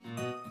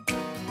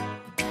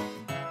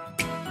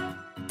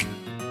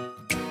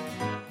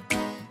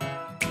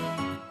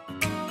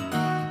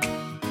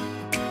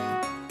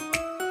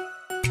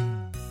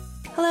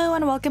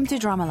everyone, welcome to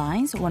Drama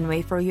Lines, one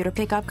way for you to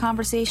pick up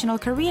conversational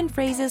Korean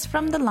phrases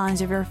from the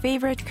lines of your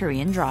favorite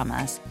Korean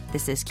dramas.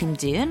 This is Kim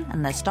Ji-eun,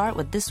 and let's start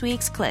with this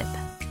week's clip.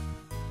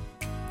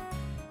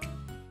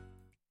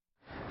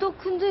 너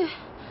근데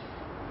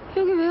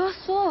여기 왜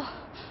왔어?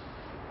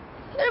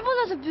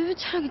 일본에서 뮤비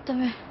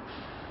촬영했다며.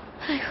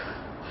 아이고.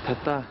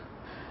 됐다.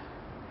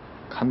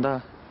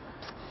 간다.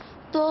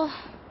 너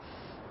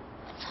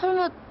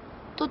설마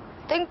또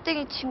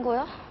땡땡이 친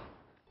거야?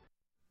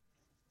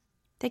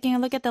 Taking a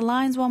look at the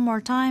lines one more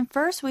time.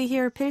 First, we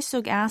hear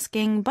Pilsuk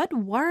asking, "But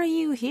why are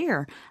you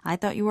here? I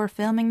thought you were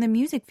filming the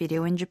music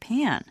video in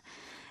Japan."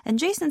 And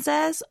Jason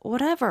says,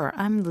 "Whatever,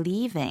 I'm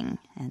leaving."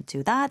 And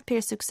to that,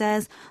 Pilsuk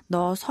says,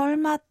 "너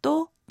설마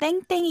또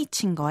땡땡이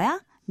친 거야?"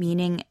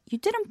 Meaning, you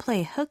didn't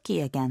play hooky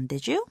again,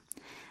 did you?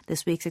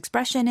 This week's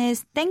expression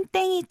is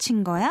땡땡이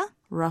친 거야?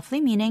 Roughly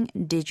meaning,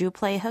 did you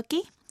play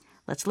hooky?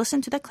 Let's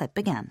listen to the clip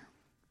again.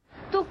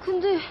 너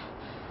근데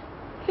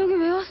여기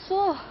왜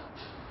왔어?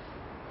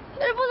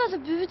 일본에서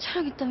뮤비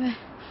촬영했다며.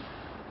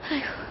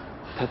 아이고.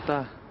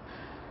 됐다.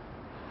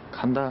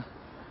 간다.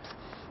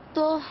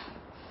 너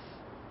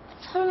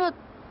설마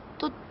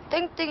또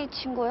땡땡이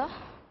친 거야?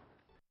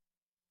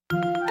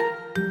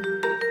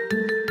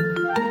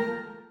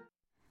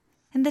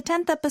 In the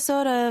 10th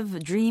episode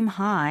of Dream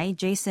High,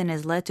 Jason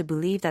is led to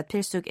believe that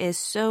Pilsuk is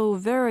so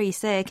very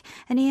sick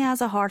and he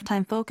has a hard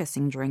time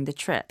focusing during the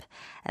trip.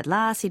 At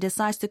last, he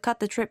decides to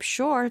cut the trip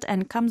short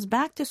and comes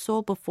back to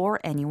Seoul before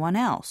anyone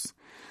else.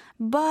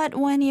 But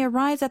when he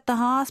arrives at the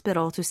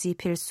hospital to see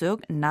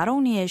Pilsuk, not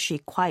only is she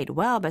quite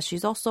well, but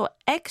she's also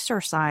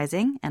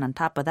exercising, and on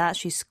top of that,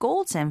 she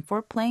scolds him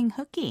for playing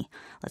hooky.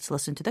 Let's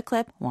listen to the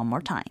clip one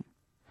more time.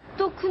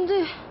 너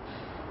근데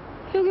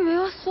여기 왜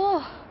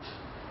왔어?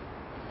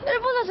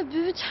 일본에서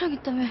뮤비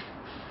촬영했다며.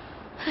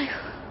 아이고.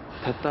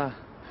 됐다.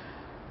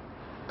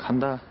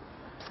 간다.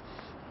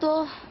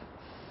 너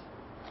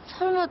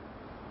설마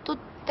또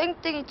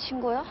땡땡이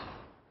친 거야?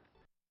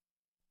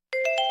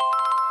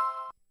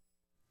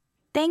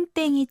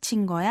 땡땡이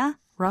친 거야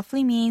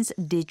roughly means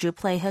did you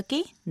play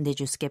hooky, did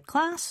you skip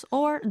class,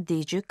 or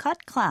did you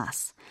cut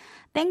class?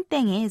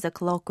 땡땡이 is a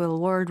colloquial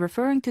word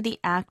referring to the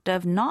act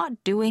of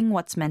not doing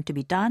what's meant to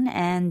be done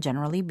and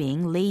generally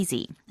being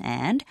lazy.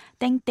 And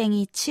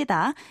땡땡이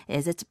치다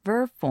is its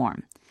verb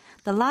form.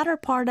 The latter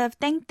part of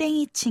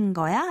땡땡이 친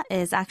거야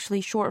is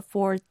actually short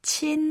for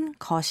친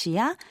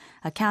것이야,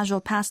 a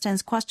casual past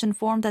tense question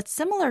form that's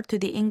similar to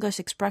the English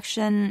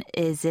expression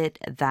is it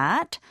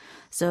that?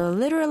 So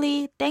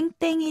literally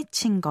땡땡이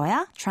친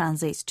거야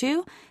translates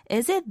to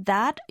is it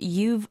that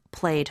you've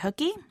played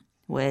hooky?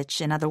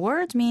 Which in other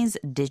words means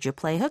did you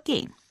play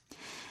hooky?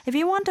 If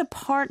you want a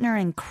partner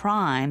in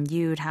crime,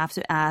 you'd have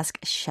to ask,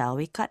 shall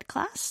we cut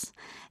class?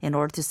 In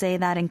order to say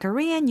that in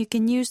Korean, you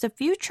can use the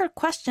future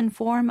question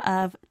form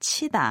of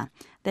치다.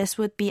 This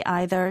would be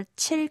either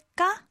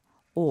칠까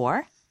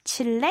or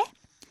칠래.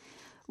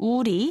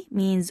 우리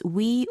means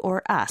we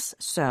or us.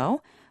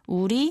 So,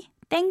 우리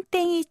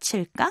땡땡이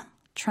칠까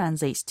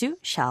translates to,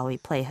 shall we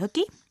play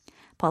hooky?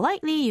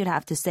 Politely, you'd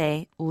have to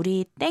say,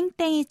 우리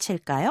땡땡이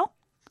칠까요?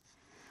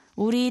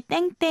 우리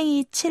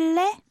땡땡이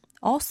칠래?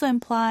 Also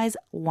implies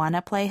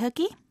wanna play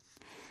hooky.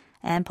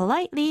 And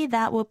politely,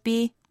 that would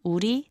be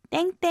우리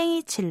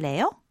땡땡이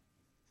칠래요?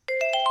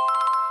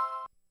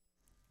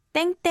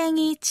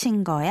 땡땡이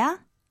친 거야?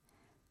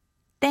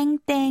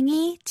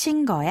 땡땡이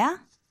친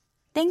거야?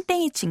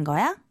 땡땡이 친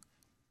거야?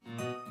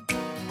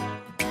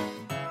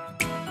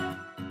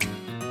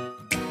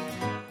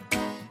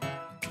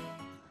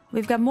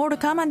 We've got more to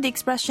come on the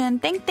expression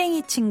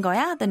땡땡이 친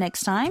거야 the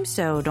next time,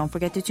 so don't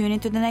forget to tune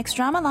into the next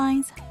Drama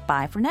Lines.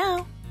 Bye for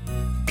now.